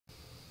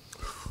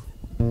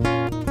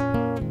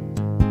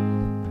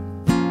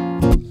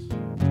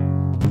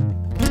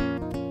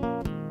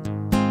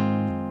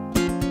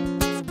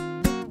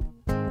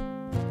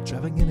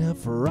Driving in a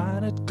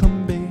Friday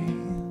combi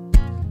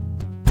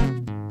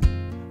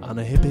on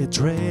a hippie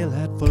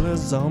trailhead full of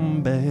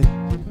zombies.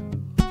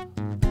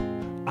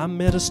 I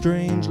met a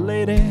strange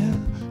lady,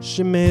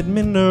 she made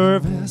me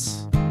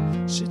nervous.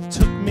 She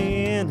took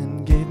me in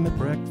and gave me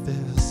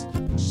breakfast.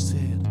 She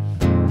said,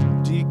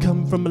 "Do you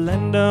come from a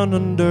land down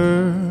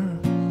under?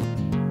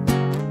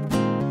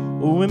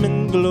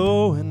 Women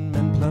glow and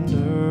men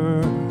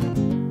plunder.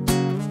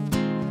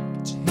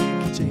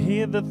 Could you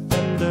hear the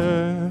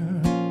thunder?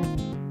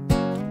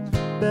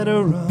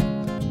 Better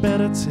run,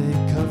 better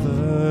take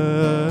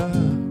cover."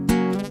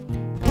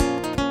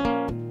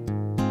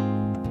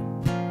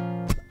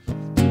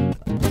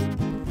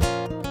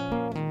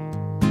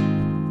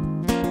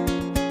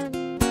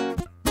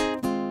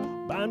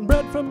 Buying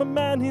bread from a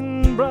man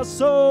in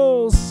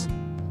Brussels.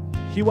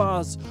 He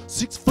was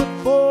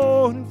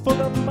 6'4" and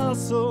full of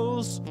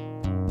muscles.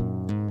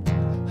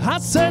 I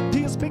said, "Do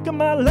you speak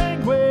my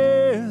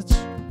language?"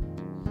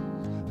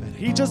 But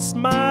he just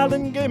smiled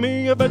and gave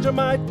me a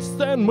Vegemite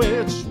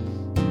sandwich.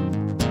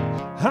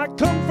 I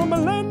come from a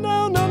land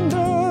down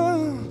under,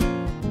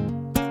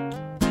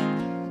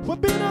 where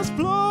beaters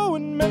flow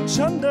and men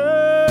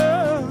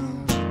chunder.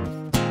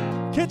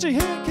 Can't you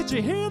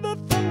hear the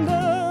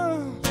thunder?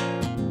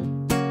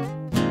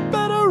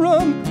 Better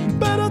run,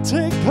 better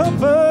take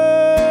cover.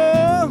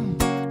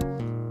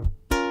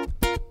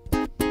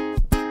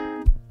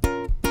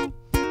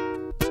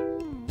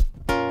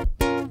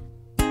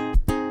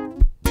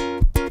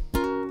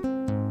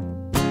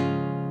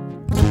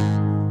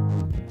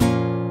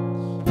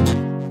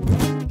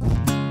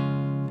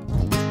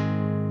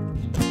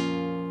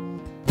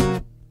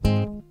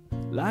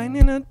 Lying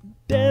in a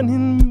den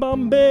in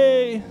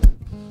Bombay,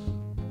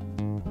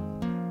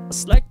 a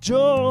slack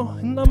jaw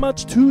and not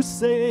much to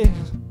say.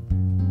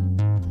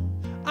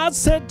 I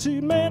said to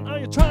you, "Man, are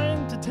you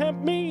trying to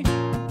tempt me?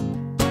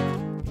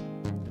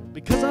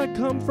 Because I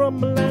come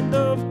from a land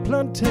of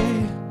plenty."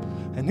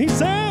 And he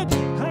said,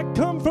 "I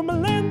come from a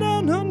land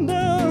down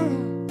under,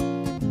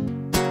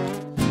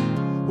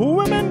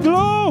 women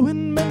glow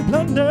and men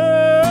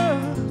plunder."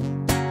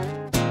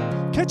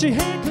 Could you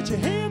hear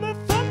the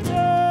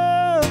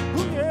thunder?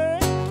 Ooh, yeah.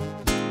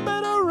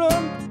 Better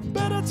run,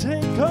 better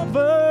take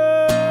cover.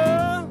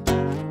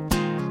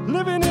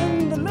 Living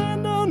in the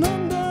land down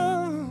under,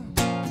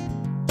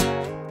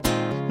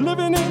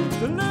 living in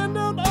the land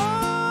of